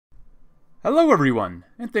Hello everyone,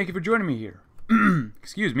 and thank you for joining me here.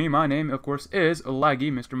 Excuse me, my name of course is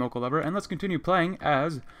Laggy, Mr. Mocha Lover, and let's continue playing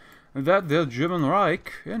as the German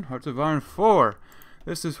Reich in Hearts of Iron 4.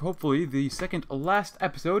 This is hopefully the second last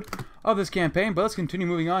episode of this campaign, but let's continue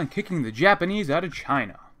moving on, kicking the Japanese out of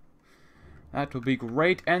China. That will be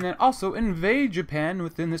great, and then also invade Japan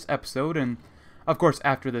within this episode, and of course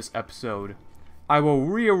after this episode, I will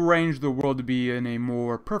rearrange the world to be in a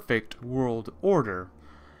more perfect world order.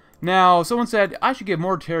 Now, someone said I should give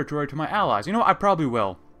more territory to my allies. You know, I probably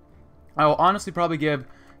will. I will honestly probably give,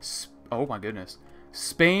 oh my goodness,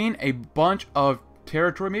 Spain a bunch of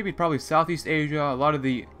territory, maybe probably Southeast Asia, a lot of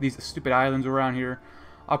these stupid islands around here.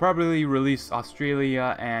 I'll probably release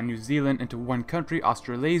Australia and New Zealand into one country,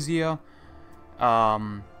 Australasia.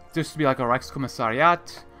 Just to be like a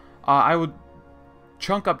Reichskommissariat. I would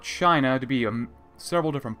chunk up China to be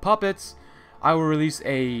several different puppets. I will release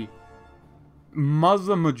a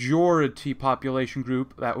Muslim majority population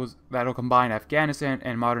group that'll combine Afghanistan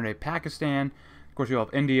and modern-day Pakistan. Of course, you have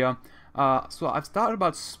India. So I've thought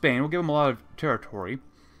about Spain. We'll give them a lot of territory.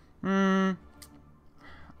 I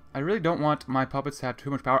really don't want my puppets to have too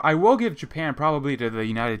much power. I will give Japan probably to the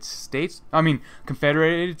United States. I mean,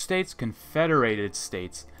 Confederated States. Confederated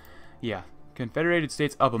States. Yeah, Confederated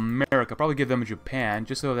States of America. Probably give them Japan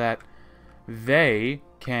just so that they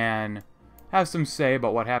can have some say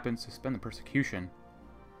about what happens. Suspend the persecution.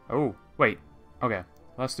 Oh, wait. Okay.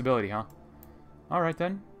 Less stability, huh? Alright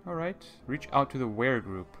then. Alright. Reach out to the where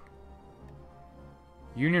group.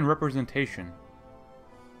 Union representation.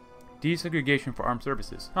 Desegregation for armed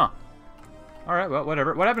services. Huh. Alright, well,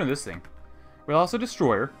 whatever. What happened to this thing? We lost a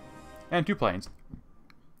destroyer. And 2 planes.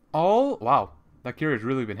 All... Wow. That carrier's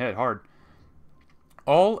really been hit hard.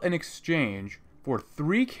 All in exchange for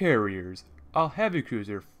 3 carriers, a heavy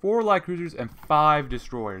cruiser, 4 light cruisers, and 5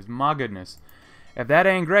 destroyers. My goodness. If that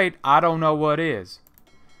ain't great, I don't know what is.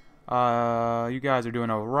 You guys are doing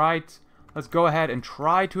alright. Let's go ahead and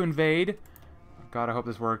try to invade. God, I hope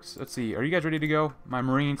this works. Let's see. Are you guys ready to go? My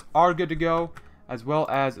Marines are good to go, as well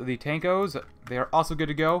as the Tankos. They are also good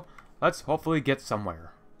to go. Let's hopefully get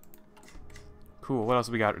somewhere. Cool. What else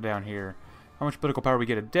we got down here? How much political power we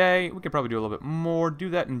get a day? We could probably do a little bit more. Do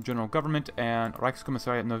that in general government and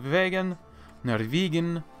Reichskommissariat Norwegen.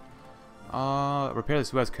 Repair the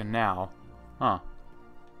Suez Canal. Huh.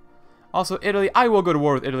 Also, Italy. I will go to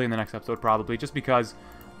war with Italy in the next episode, probably, just because,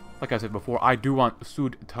 like I said before, I do want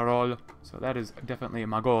Sud Tirol. So that is definitely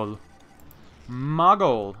my goal. My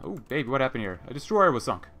goal. Oh, baby, what happened here? A destroyer was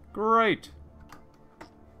sunk. Great.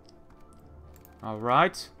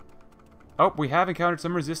 Alright. Oh, we have encountered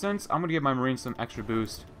some resistance. I'm going to give my Marines some extra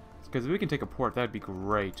boost. Because if we can take a port, that'd be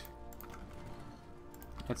great.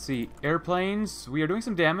 Let's see. Airplanes. We are doing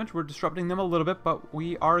some damage. We're disrupting them a little bit, but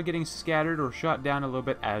we are getting scattered or shot down a little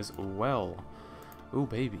bit as well. Oh,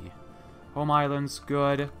 baby. Home islands.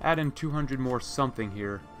 Good. Add in 200 more something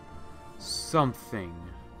here. Something.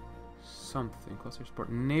 Cluster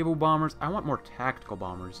support. Naval bombers. I want more tactical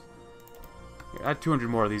bombers. Here, add 200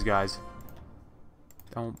 more of these guys.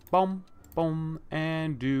 Boom. Boom.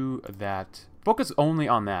 And do that. Focus only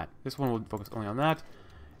on that. This one will focus only on that.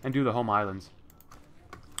 And do the home islands.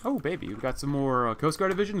 Oh, baby, we've got some more Coast Guard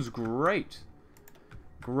divisions. Great.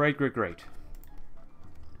 Great.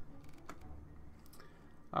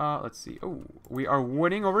 Let's see. Oh, we are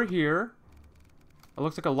winning over here. It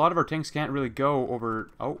looks like a lot of our tanks can't really go over...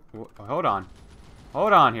 Oh, hold on.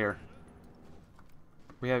 Hold on here.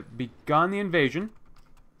 We have begun the invasion.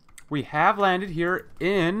 We have landed here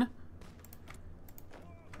in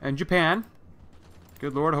Japan.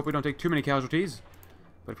 Good lord, I hope we don't take too many casualties.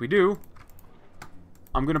 But if we do,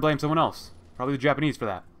 I'm going to blame someone else. Probably the Japanese for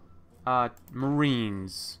that.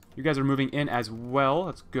 Marines. You guys are moving in as well.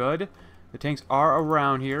 That's good. The tanks are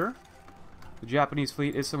around here. The Japanese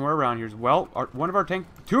fleet is somewhere around here as well.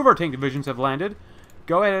 Two of our tank divisions have landed.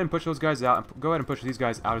 Go ahead and push those guys out. And go ahead and push these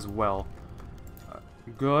guys out as well.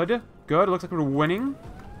 Good. Good. Looks like we're winning.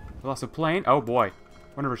 We lost a plane. Oh, boy.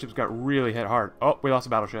 One of our ships got really hit hard. Oh, we lost a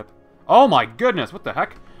battleship. Oh, my goodness. What the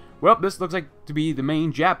heck? Well, this looks like to be the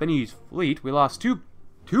main Japanese fleet. We lost two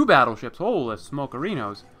battleships. Holy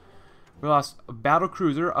smokerinos. We lost a battle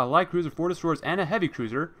cruiser, a light cruiser, 4 destroyers, and a heavy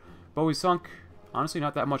cruiser. But we sunk, honestly,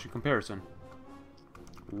 not that much in comparison.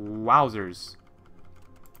 Wowzers.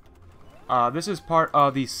 This is part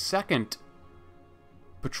of the 2nd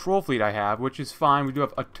patrol fleet I have, which is fine. We do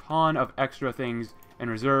have a ton of extra things in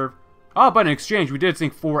reserve. Oh, but in exchange, we did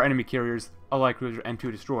sink 4 enemy carriers, a light cruiser, and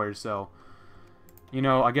 2 destroyers. So, you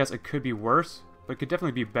know, I guess it could be worse, but it could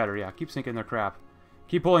definitely be better. Yeah, keep sinking their crap.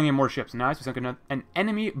 Keep pulling in more ships. Nice, we sunk an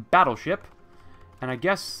enemy battleship. And I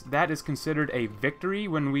guess that is considered a victory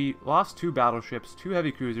when we lost 2 battleships, 2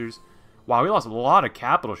 heavy cruisers. Wow, we lost a lot of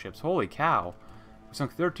capital ships. Holy cow. We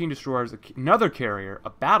sunk 13 destroyers, another carrier,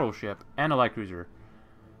 a battleship, and a light cruiser.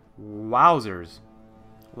 Wowzers.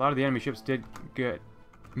 A lot of the enemy ships did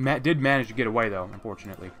manage to get away, though,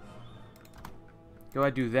 unfortunately. Go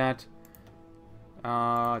ahead, do that.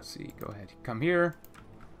 Let's see. Go ahead. Come here.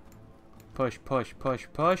 Push, push, push,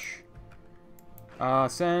 push.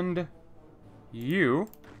 Send you.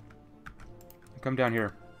 Come down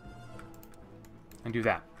here. And do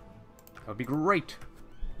that. That would be great.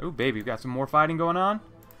 Oh, baby. We've got some more fighting going on.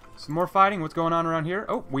 Some more fighting. What's going on around here?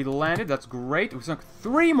 Oh, we landed. That's great. We sunk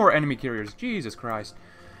 3 more enemy carriers. Jesus Christ.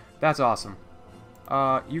 That's awesome.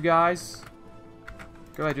 You guys.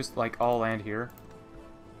 Go ahead, just, like, all land here.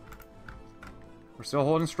 We're still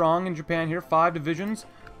holding strong in Japan here. 5 divisions.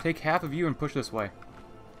 Take half of you and push this way.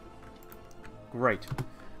 Great.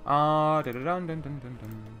 These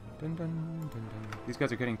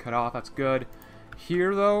guys are getting cut off. That's good.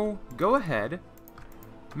 Here, though, go ahead.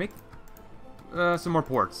 Make some more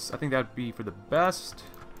ports. I think that would be for the best.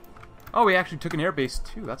 Oh, we actually took an airbase,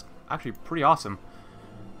 too. That's actually pretty awesome.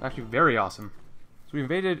 Actually, very awesome. So we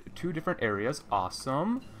invaded 2 different areas.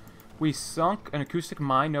 Awesome. We sunk an acoustic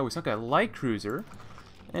mine. No, we sunk a light cruiser.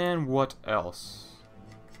 And what else?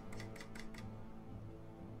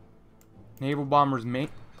 Naval bombers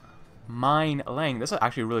mine laying. This is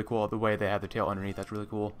actually really cool, the way they have the tail underneath. That's really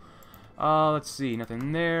cool. Let's see.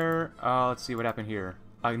 Nothing there. Let's see what happened here.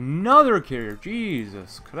 Another carrier.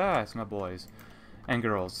 Jesus Christ, my boys. And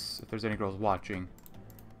girls, if there's any girls watching.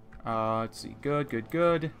 Let's see. Good, good,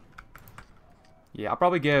 good. Yeah, I'll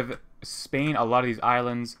probably give Spain a lot of these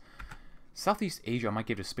islands. Southeast Asia I might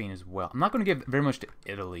give to Spain as well. I'm not going to give very much to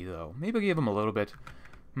Italy, though. Maybe I'll give them a little bit.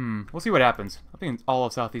 We'll see what happens. I think all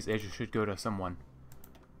of Southeast Asia should go to someone.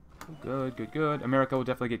 Good, good, good. America will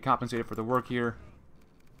definitely get compensated for the work here.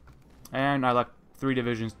 And I left 3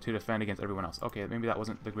 divisions to defend against everyone else. Okay, maybe that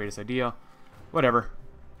wasn't the greatest idea. Whatever.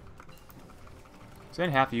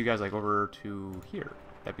 Send half of you guys, like, over to here.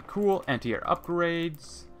 That'd be cool. Anti-air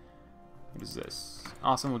upgrades. What is this?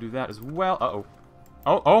 Awesome, we'll do that as well. Uh-oh.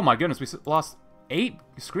 Oh my goodness, we lost 8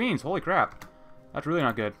 screens. Holy crap. That's really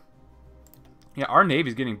not good. Yeah, our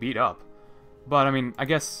Navy's getting beat up. But, I mean, I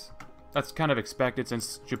guess that's kind of expected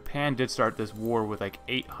since Japan did start this war with, like,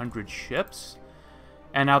 800 ships.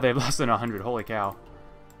 And now they have less than 100. Holy cow.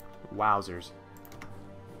 Wowzers.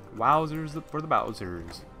 Wowzers for the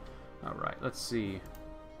Bowsers. Alright, let's see.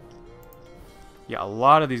 Yeah, a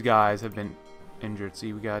lot of these guys have been injured.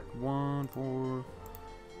 See, we got 1, 4...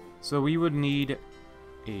 So we would need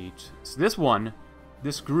 8. So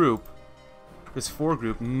this group, this 4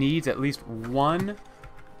 group, needs at least 1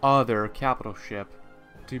 other capital ship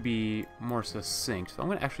to be more succinct. So I'm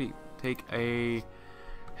going to actually take a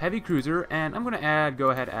heavy cruiser, and I'm going to go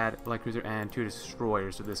ahead, add light cruiser and 2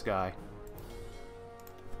 destroyers to this guy.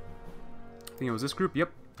 I think it was this group,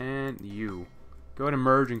 yep, and you. Go ahead and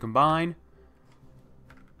merge and combine.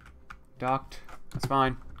 Docked, that's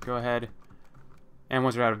fine. Go ahead. And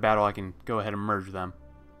once they're out of battle, I can go ahead and merge them.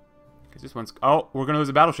 Because this one's... Oh, we're going to lose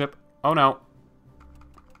a battleship. Oh, no.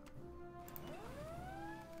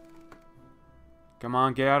 Come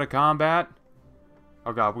on, get out of combat.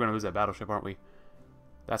 Oh, God, we're going to lose that battleship, aren't we?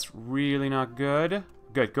 That's really not good.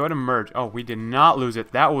 Good, go ahead and merge. Oh, we did not lose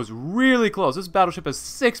it. That was really close. This battleship has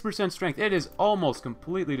 6% strength. It is almost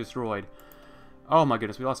completely destroyed. Oh, my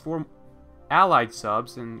goodness. We lost 4 Allied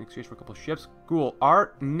subs in exchange for a couple of ships. Cool.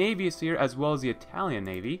 Our Navy is here, as well as the Italian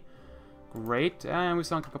Navy. Great. And we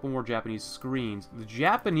sunk a couple more Japanese screens. The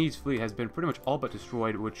Japanese fleet has been pretty much all but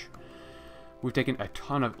destroyed, which we've taken a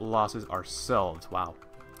ton of losses ourselves. Wow.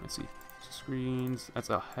 Let's see. Screens. That's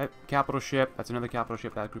a capital ship. That's another capital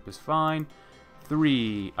ship. That group is fine.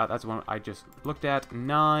 3. That's one I just looked at.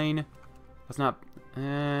 9. That's not...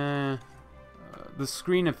 the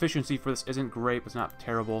screen efficiency for this isn't great, but it's not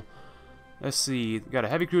terrible. Let's see. Got a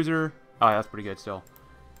heavy cruiser. Oh, yeah, that's pretty good still.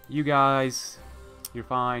 You guys, you're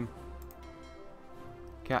fine.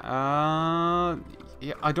 Yeah,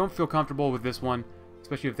 I don't feel comfortable with this one,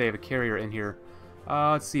 especially if they have a carrier in here.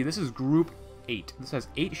 Let's see. This is Group 8. This has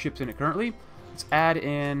 8 ships in it currently. Let's add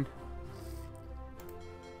in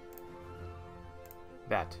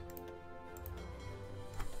that.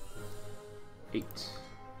 8.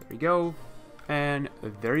 There we go. And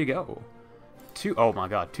there you go. 2. Oh my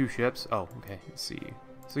god, 2 ships. Oh, okay. Let's see.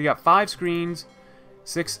 So you got 5 screens,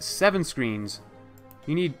 6, 7 screens.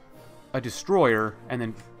 You need a destroyer and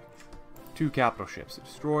then 2 capital ships. A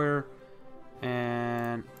destroyer,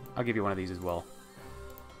 and I'll give you one of these as well.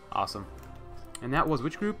 Awesome. And that was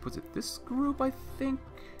which group? Was it this group, I think?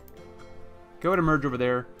 Go ahead and merge over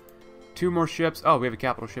there. 2 more ships. Oh, we have a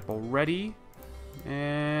capital ship already.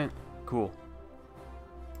 And cool.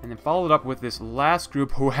 And then follow it up with this last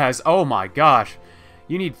group who has... Oh my gosh.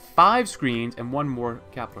 You need 5 screens and 1 more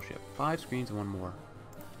capital ship. 5 screens and 1 more.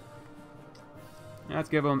 Now let's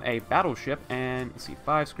give them a battleship. And let's see.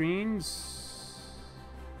 5 screens.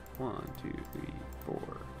 1, 2, 3,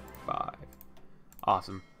 4, 5.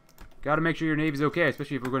 Awesome. Gotta make sure your navy's okay,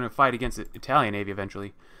 especially if we're going to fight against the Italian navy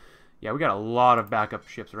eventually. Yeah, we got a lot of backup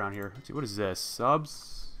ships around here. Let's see, what is this?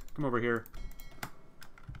 Subs? Come over here.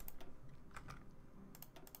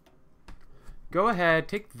 Go ahead,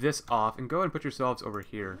 take this off, and go ahead and put yourselves over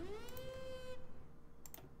here.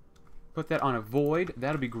 Put that on a void.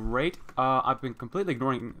 That'll be great. I've been completely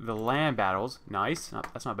ignoring the land battles. Nice.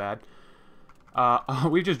 That's not bad.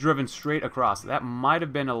 We've just driven straight across. That might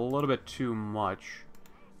have been a little bit too much.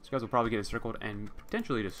 These guys will probably get encircled and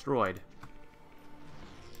potentially destroyed.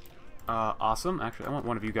 Awesome. Actually, I want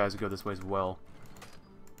one of you guys to go this way as well.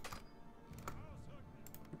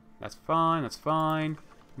 That's fine. That's fine.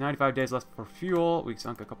 95 days left for fuel. We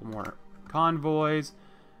sunk a couple more convoys.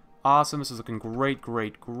 Awesome. This is looking great,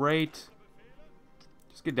 great, great.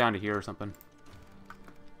 Just get down to here or something.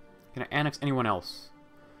 Can I annex anyone else?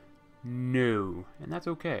 No. And that's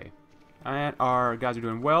okay. And our guys are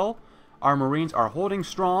doing well. Our Marines are holding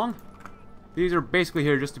strong. These are basically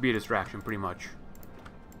here just to be a distraction, pretty much.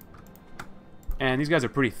 And these guys are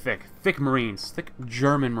pretty thick. Thick Marines. Thick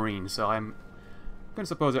German Marines. So I'm going to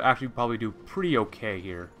suppose they'll actually probably do pretty okay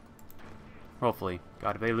here. Hopefully.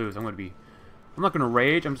 God, if they lose, I'm not going to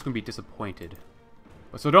rage. I'm just going to be disappointed.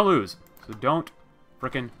 But so don't lose. So don't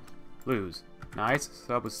frickin' lose. Nice.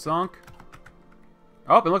 Sub was sunk.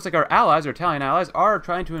 Oh, it looks like our allies, our Italian allies, are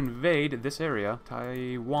trying to invade this area.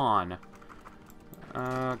 Taiwan.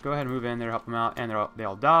 Go ahead and move in there, help them out. And they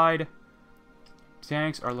all died.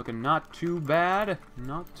 Tanks are looking not too bad.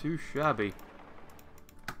 Not too shabby.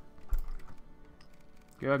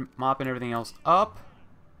 Good. Mopping everything else up.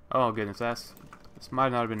 Oh, goodness. This might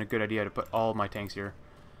not have been a good idea to put all my tanks here.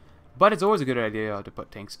 But it's always a good idea to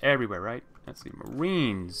put tanks everywhere, right? Let's see.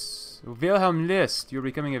 Marines. Wilhelm List. You're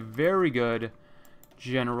becoming a very good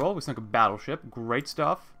general. We sunk a battleship. Great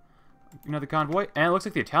stuff. Another convoy. And it looks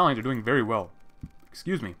like the Italians are doing very well.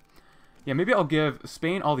 Excuse me. Yeah, maybe I'll give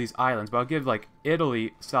Spain all these islands, but I'll give, like,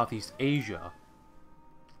 Italy Southeast Asia.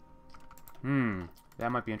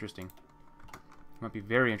 That might be interesting. Might be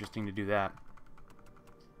very interesting to do that.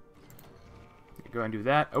 Go ahead and do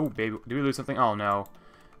that. Oh, baby. Did we lose something? Oh, no.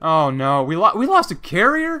 Oh, no. We lost a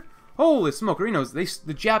carrier? Holy smokerinos.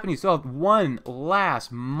 The Japanese still have one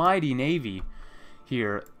last mighty navy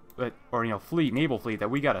here. Or, naval fleet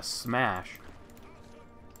that we gotta smash.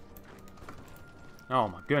 Oh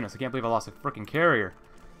my goodness, I can't believe I lost a freaking carrier.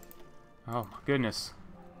 Oh my goodness.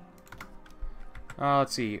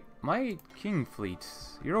 Let's see. My King fleet,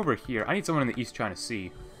 you're over here. I need someone in the East China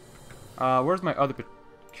Sea. Where's my other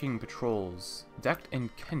King patrols? Decked in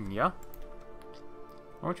Kenya.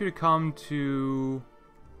 I want you to come to...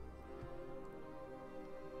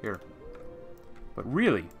 here. But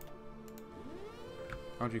really,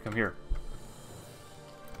 I want you to come here.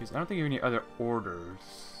 Because I don't think you have any other orders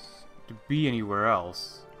to be anywhere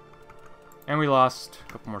else. And we lost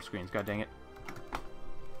a couple more screens. God dang it.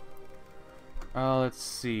 Let's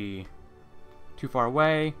see. Too far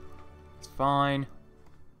away. It's fine.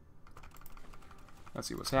 Let's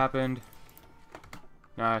see what's happened.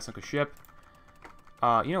 Nah, I sunk a ship.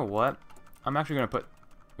 You know what? I'm actually going to put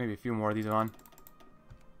maybe a few more of these on.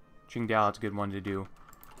 Qingdao, that's a good one to do.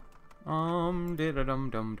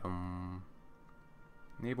 Dum-dum-dum-dum.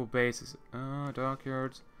 Naval bases.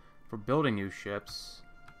 Dockyards. For building new ships.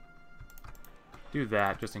 Do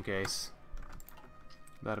that, just in case.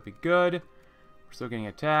 That'll be good. We're still getting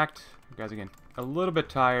attacked. You guys are getting a little bit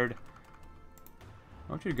tired.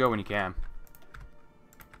 I want you to go when you can.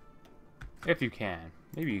 If you can.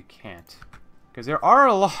 Maybe you can't. Because there are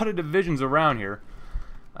a lot of divisions around here.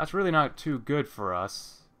 That's really not too good for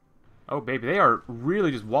us. Oh, baby. They are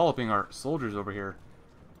really just walloping our soldiers over here.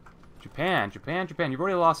 Japan, Japan, Japan. You've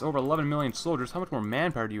already lost over 11 million soldiers. How much more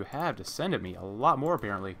manpower do you have to send at me? A lot more,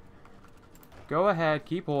 apparently. Go ahead.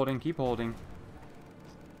 Keep holding. Keep holding.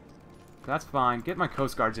 That's fine. Get my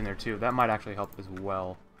Coast Guards in there, too. That might actually help as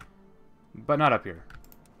well. But not up here.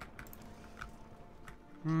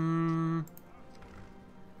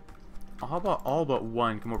 How about all but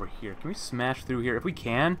one come over here? Can we smash through here? If we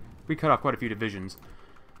can, we cut off quite a few divisions.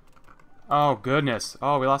 Oh, goodness.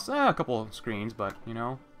 Oh, we lost a couple of screens, but, you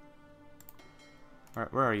know.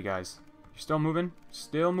 Alright, where are you guys? You still moving?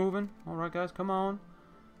 Still moving? Alright, guys, come on.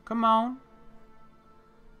 Come on.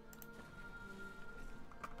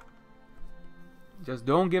 Just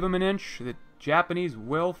don't give them an inch. The Japanese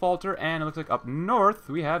will falter, and it looks like up north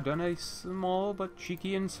we have done a small but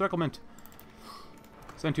cheeky encirclement.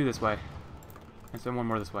 Send 2 this way. And send 1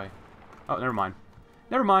 more this way. Oh, never mind.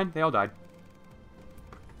 Never mind, they all died.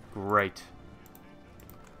 Great.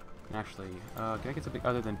 Actually, can I get something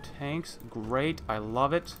other than tanks? Great, I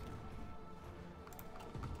love it.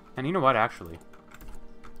 And you know what, actually?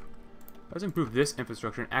 Let's improve this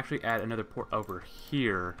infrastructure and actually add another port over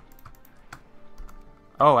here.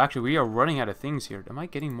 Oh, actually, we are running out of things here. Am I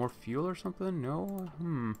getting more fuel or something? No?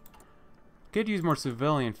 Could use more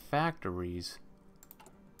civilian factories.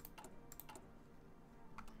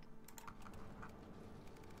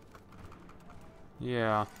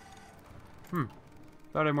 Yeah.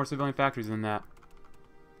 Thought I had more civilian factories than that.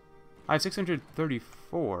 I have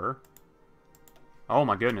 634. Oh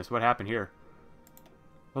my goodness, what happened here?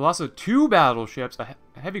 I lost 2 battleships, a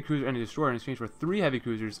heavy cruiser, and a destroyer in exchange for 3 heavy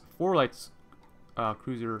cruisers, 4 light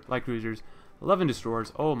cruisers, 11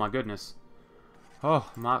 destroyers. Oh my goodness.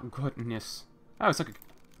 Oh my goodness. Oh, it's like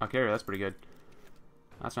a carrier. That's pretty good.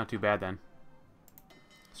 That's not too bad then.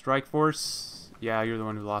 Strike force. Yeah, you're the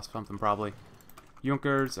one who lost something probably.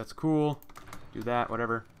 Junkers. That's cool. Do that.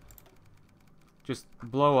 Whatever. Just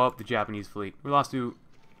blow up the Japanese fleet. We lost 2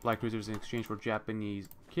 light cruisers in exchange for Japanese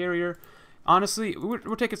carrier. Honestly,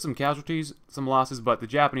 we're taking some casualties, some losses, but the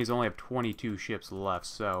Japanese only have 22 ships left,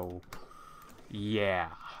 so yeah.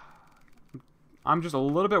 I'm just a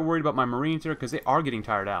little bit worried about my Marines here because they are getting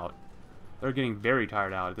tired out. They're getting very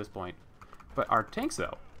tired out at this point. But our tanks,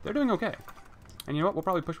 though, they're doing okay. And you know what? We'll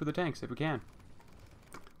probably push with the tanks if we can.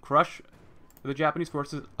 Crush the Japanese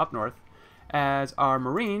forces up north as our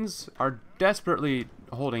Marines are desperately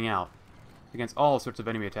holding out against all sorts of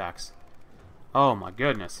enemy attacks. Oh my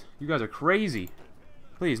goodness. You guys are crazy.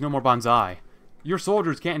 Please, no more bonsai. Your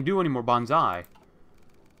soldiers can't do any more bonsai.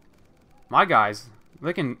 My guys,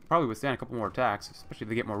 they can probably withstand a couple more attacks, especially if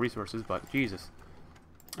they get more resources, but Jesus.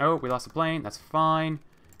 Oh, we lost a plane. That's fine.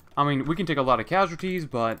 I mean, we can take a lot of casualties,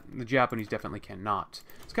 but the Japanese definitely cannot.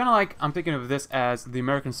 It's kind of like, I'm thinking of this as the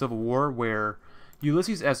American Civil War, where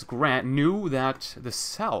Ulysses S. Grant knew that the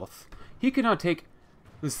South could not take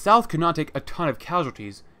a ton of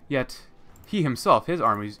casualties, yet he himself, his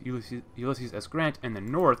armies, Ulysses S. Grant in the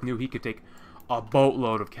North, knew he could take a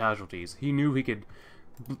boatload of casualties. He knew he could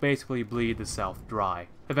basically bleed the South dry.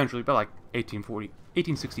 Eventually, by like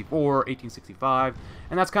 1864, 1865,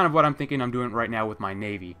 and that's kind of what I'm thinking I'm doing right now with my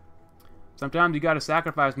Navy. Sometimes you gotta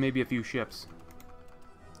sacrifice maybe a few ships.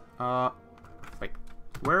 Wait,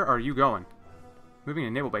 where are you going? Moving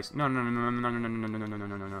to naval base. No.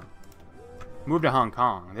 Move to Hong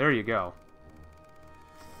Kong. There you go.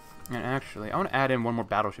 And actually, I want to add in 1 more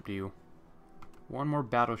battleship to you. 1 more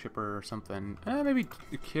battleship or something. Maybe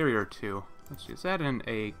a carrier or 2. Let's just add in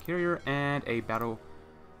a carrier and a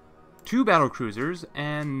 2 battle cruisers,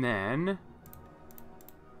 and then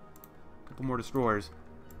a couple more destroyers.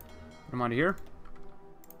 Put them onto here.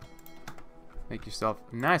 Make yourself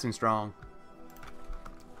nice and strong.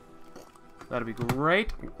 That'll be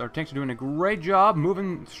great. Our tanks are doing a great job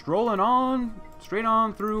moving, strolling on, straight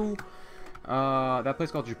on through that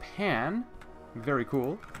place called Japan. Very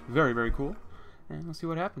cool. Very, very cool. And let's see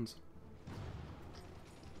what happens.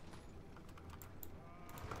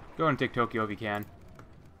 Go ahead and take Tokyo if you can.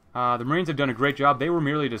 The Marines have done a great job. They were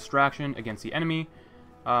merely a distraction against the enemy.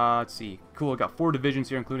 Let's see. Cool, I got 4 divisions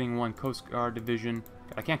here, including 1 Coast Guard division.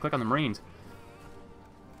 I can't click on the Marines.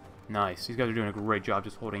 Nice. These guys are doing a great job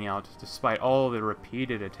just holding out, despite all the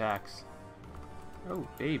repeated attacks. Oh,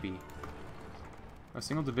 baby. A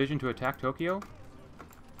single division to attack Tokyo?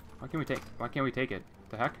 Why can't we take it?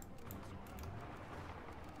 The heck?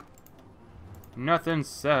 Nothing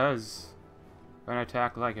says an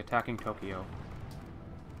attack like attacking Tokyo.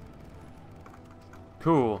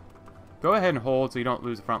 Cool. Go ahead and hold so you don't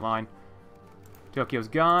lose the front line. Tokyo's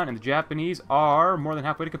gone, and the Japanese are more than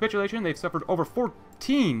halfway to capitulation. They've suffered over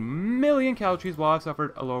 14 million casualties, while I've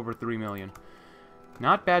suffered a little over 3 million.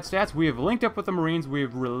 Not bad stats. We have linked up with the Marines. We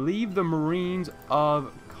have relieved the Marines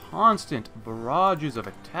of constant barrages of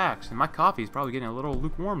attacks. And my coffee is probably getting a little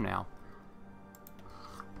lukewarm now.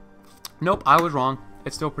 Nope, I was wrong.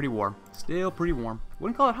 It's still pretty warm. Still pretty warm.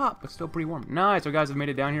 Wouldn't call it hot, but still pretty warm. Nice, our guys have made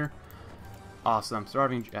it down here. Awesome.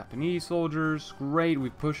 Starving Japanese soldiers. Great.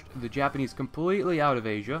 We've pushed the Japanese completely out of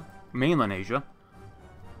Asia. Mainland Asia.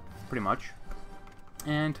 Pretty much.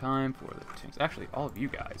 And time for the tanks. Actually, all of you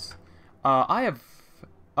guys. I have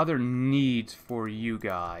other needs for you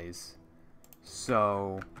guys.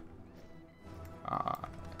 So,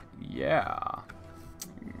 yeah.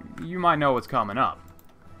 You might know what's coming up.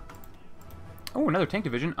 Oh, another tank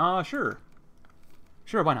division. Sure.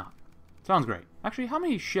 Sure, why not? Sounds great. Actually, how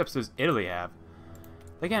many ships does Italy have?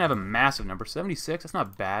 They can't have a massive number. 76? That's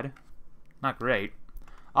not bad. Not great.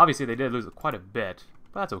 Obviously, they did lose quite a bit,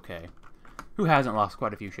 but that's okay. Who hasn't lost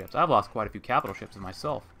quite a few ships? I've lost quite a few capital ships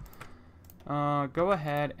myself. Go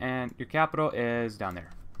ahead, and your capital is down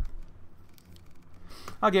there.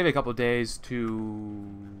 I'll give you a couple of days to...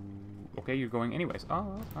 Okay, you're going anyways.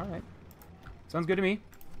 Oh, alright. Sounds good to me.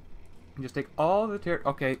 Just take all the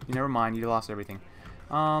okay, never mind. You lost everything.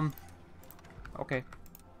 Okay.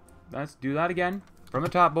 Let's do that again. From the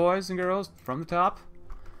top, boys and girls. From the top.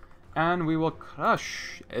 And we will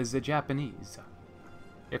crush the Japanese.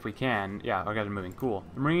 If we can. Yeah, our guys are moving. Cool.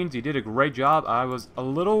 The Marines, you did a great job. I was a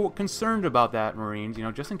little concerned about that, Marines. You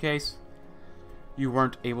know, just in case you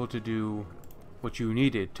weren't able to do what you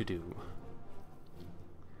needed to do.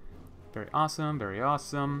 Very awesome. Very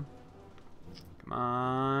awesome. Come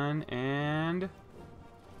on. And...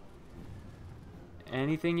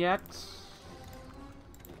 anything yet?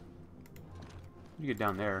 You get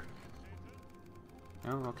down there.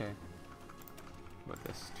 Oh, okay. What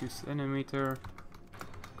this? 2 centimeter.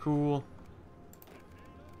 Cool.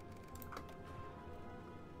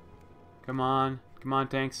 Come on. Come on,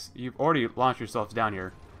 tanks. You've already launched yourselves down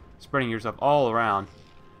here. Spreading yourself all around.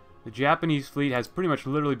 The Japanese fleet has pretty much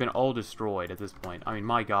literally been all destroyed at this point. I mean,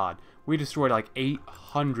 my god. We destroyed like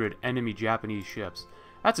 800 enemy Japanese ships.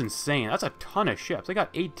 That's insane. That's a ton of ships. They got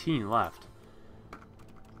 18 left.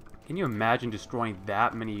 Can you imagine destroying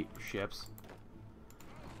that many ships?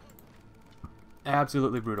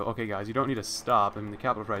 Absolutely brutal. Okay, guys, you don't need to stop. I mean, the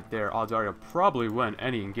capital's right there. Odds are you'll probably win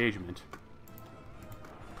any engagement.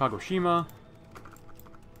 Kagoshima.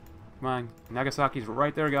 Come on. Nagasaki's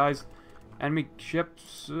right there, guys. Enemy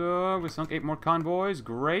ships. We sunk 8 more convoys.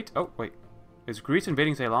 Great. Oh, wait. Is Greece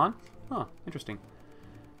invading Ceylon? Huh, interesting.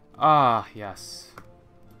 Ah, yes.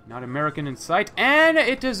 Not American in sight. And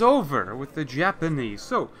it is over with the Japanese.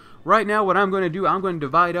 So, right now, what I'm going to do, I'm going to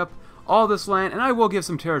divide up all this land, and I will give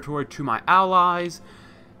some territory to my allies.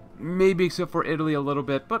 Maybe except for Italy a little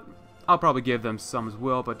bit, but I'll probably give them some as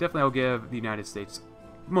well. But definitely I'll give the United States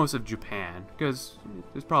most of Japan, because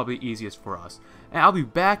it's probably easiest for us. And I'll be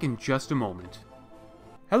back in just a moment.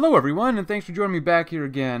 Hello everyone, and thanks for joining me back here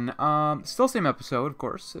again. Still same episode, of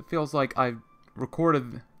course. It feels like I've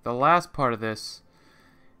recorded the last part of this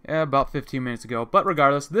about 15 minutes ago. But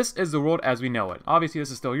regardless, this is the world as we know it. Obviously,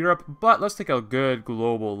 this is still Europe, but let's take a good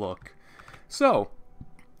global look. So,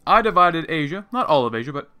 I divided Asia, not all of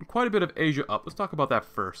Asia, but quite a bit of Asia up. Let's talk about that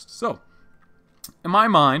first. So, in my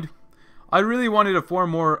mind, I really wanted to form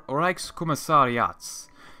more Reichskommissariats.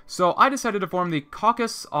 So I decided to form the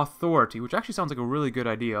Caucasus Authority, which actually sounds like a really good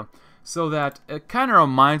idea, so that it kind of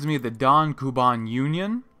reminds me of the Don-Kuban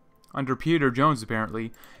Union, under Peter Jones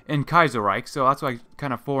apparently, in Kaiserreich, so that's why I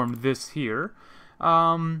kind of formed this here.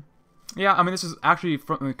 Yeah, I mean, this is actually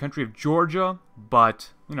from the country of Georgia, but,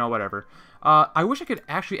 you know, whatever. I wish I could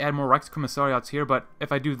actually add more Reichskommissariats here, but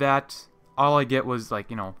if I do that, all I get was, like,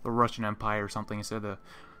 you know, the Russian Empire or something instead of the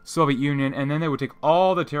Soviet Union, and then they would take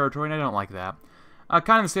all the territory, and I don't like that.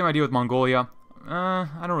 Kind of the same idea with Mongolia. I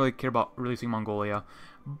don't really care about releasing Mongolia.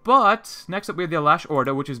 But, next up we have the Alash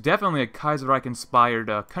Orda, which is definitely a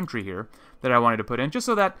Kaiserreich-inspired country here that I wanted to put in, just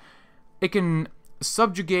so that it can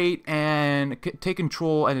subjugate and take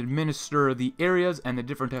control and administer the areas and the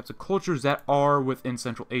different types of cultures that are within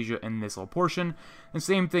Central Asia in this little portion. And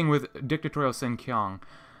same thing with dictatorial Xinjiang.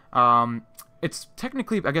 It's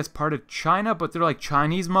technically, I guess, part of China, but they're like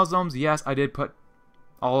Chinese Muslims. Yes, I did put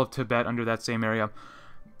all of Tibet under that same area.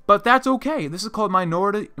 But that's okay. This is called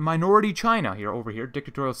minority China here, over here.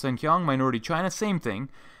 Dictatorial Xinjiang, minority China, same thing.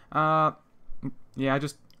 Yeah,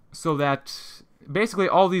 just so that basically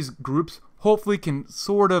all these groups hopefully can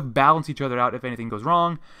sort of balance each other out if anything goes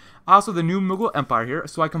wrong. Also, the new Mughal Empire here.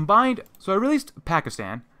 So I released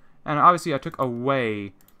Pakistan, and obviously I took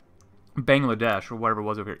away Bangladesh, or whatever it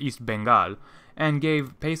was over here, East Bengal, and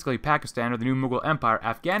gave basically Pakistan, or the new Mughal Empire,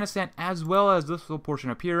 Afghanistan, as well as this little portion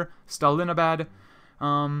up here, Stalinabad.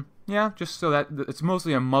 Yeah, just so that it's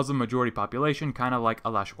mostly a Muslim majority population, kind of like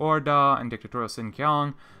Alash Orda and dictatorial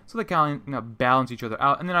Xinjiang, so they kind of balance each other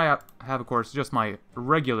out. And then I have, of course, just my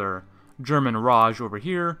regular German Raj over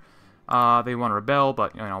here. They want to rebel,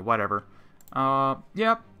 but, you know, whatever.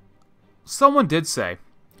 Yeah, someone did say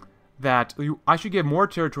that I should give more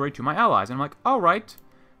territory to my allies. And I'm like, alright,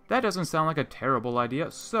 that doesn't sound like a terrible idea.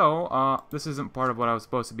 So, this isn't part of what I was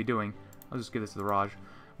supposed to be doing. I'll just give this to the Raj.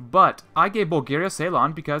 But I gave Bulgaria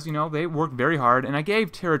Ceylon because, you know, they worked very hard. And I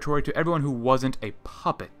gave territory to everyone who wasn't a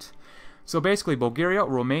puppet. So basically, Bulgaria,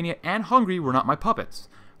 Romania, and Hungary were not my puppets.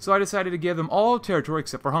 So I decided to give them all territory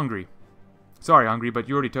except for Hungary. Sorry, Hungary, but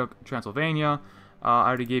you already took Transylvania. I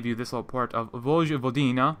already gave you this little part of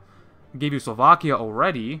Vojvodina. Gave you Slovakia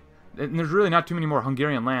already. And there's really not too many more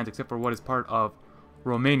Hungarian lands except for what is part of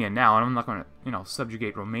Romania now. And I'm not going to,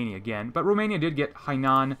 subjugate Romania again. But Romania did get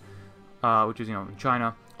Hainan, which is,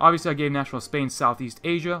 China. Obviously, I gave National Spain Southeast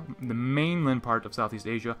Asia, the mainland part of Southeast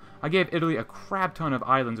Asia. I gave Italy a crap ton of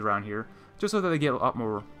islands around here, just so that they get a lot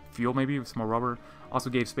more fuel, maybe, with some more rubber. Also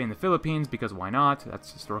gave Spain the Philippines, because why not?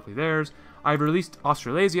 That's historically theirs. I've released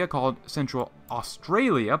Australasia, called Central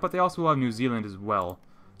Australia, but they also have New Zealand as well.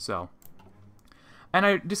 So, and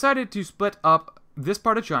I decided to split up this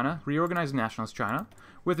part of China, reorganize nationalist China,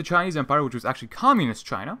 with the Chinese Empire, which was actually communist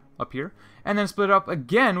China, up here, and then split up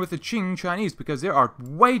again with the Qing Chinese, because there are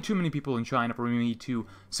way too many people in China for me to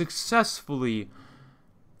successfully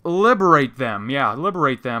liberate them. Yeah,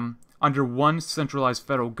 liberate them under one centralized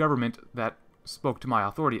federal government that spoke to my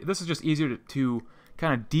authority. This is just easier to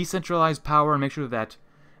kind of decentralize power and make sure that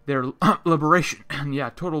their liberation,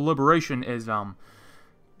 yeah, total liberation is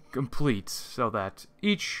complete, so that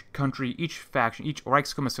each country, each faction, each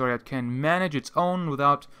Reichskommissariat can manage its own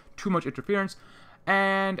without too much interference.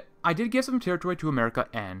 And I did give some territory to America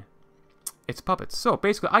and its puppets. So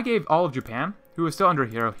basically, I gave all of Japan, who is still under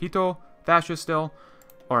Hirohito, fascist still,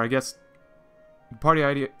 or I guess the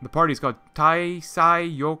party is called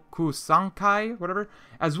Taisai Yoku Sankai, whatever,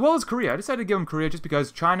 as well as Korea. I decided to give them Korea just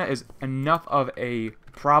because China is enough of a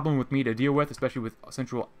problem with me to deal with, especially with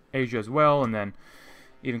Central Asia as well, and then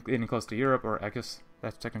even getting close to Europe, or I guess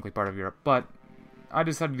that's technically part of Europe. But I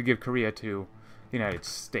decided to give Korea to the United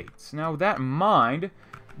States. Now, with that in mind,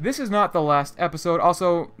 this is not the last episode.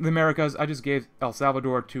 Also, the Americas, I just gave El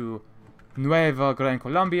Salvador to Nueva Gran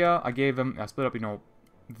Colombia. I gave them, I split up,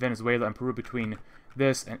 Venezuela and Peru between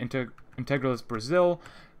this and integralist Brazil.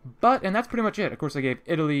 And that's pretty much it. Of course, I gave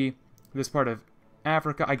Italy this part of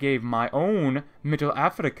Africa. I gave my own Middle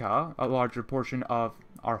Africa a larger portion of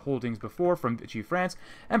our holdings before from Vichy France.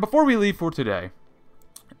 And before we leave for today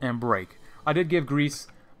and break, I did give Greece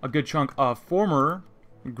a good chunk of former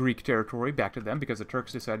Greek territory back to them because the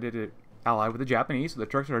Turks decided to ally with the Japanese. So the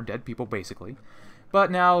Turks are dead people, basically. But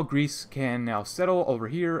now Greece can now settle over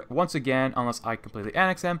here once again unless I completely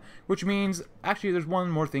annex them, which means, actually, there's one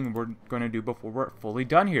more thing we're going to do before we're fully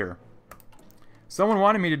done here. Someone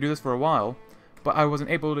wanted me to do this for a while, but I wasn't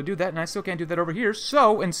able to do that, and I still can't do that over here.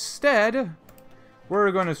 So instead, we're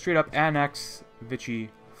going to straight up annex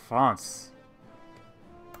Vichy France.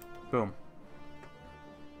 Boom.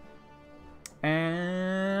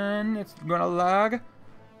 And it's gonna lag.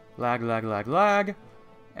 Lag.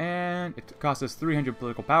 And it costs us 300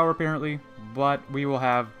 political power, apparently. But we will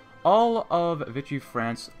have all of Vichy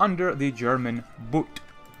France under the German boot.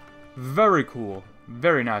 Very cool.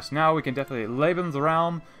 Very nice. Now we can definitely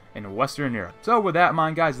Lebensraum in Western Europe. So with that in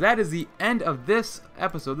mind, guys, that is the end of this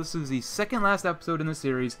episode. This is the second last episode in the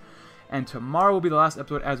series. And tomorrow will be the last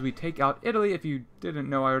episode as we take out Italy. If you didn't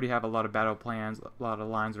know, I already have a lot of battle plans, a lot of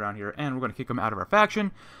lines around here. And we're going to kick them out of our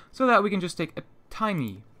faction so that we can just take a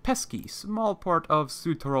tiny, pesky, small part of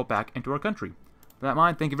Südtirol back into our country. With that in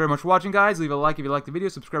mind, thank you very much for watching, guys. Leave a like if you liked the video.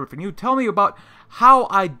 Subscribe if you're new. Tell me about how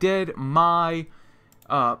I did my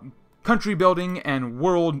country building and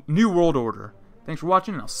new world order. Thanks for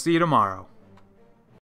watching, and I'll see you tomorrow.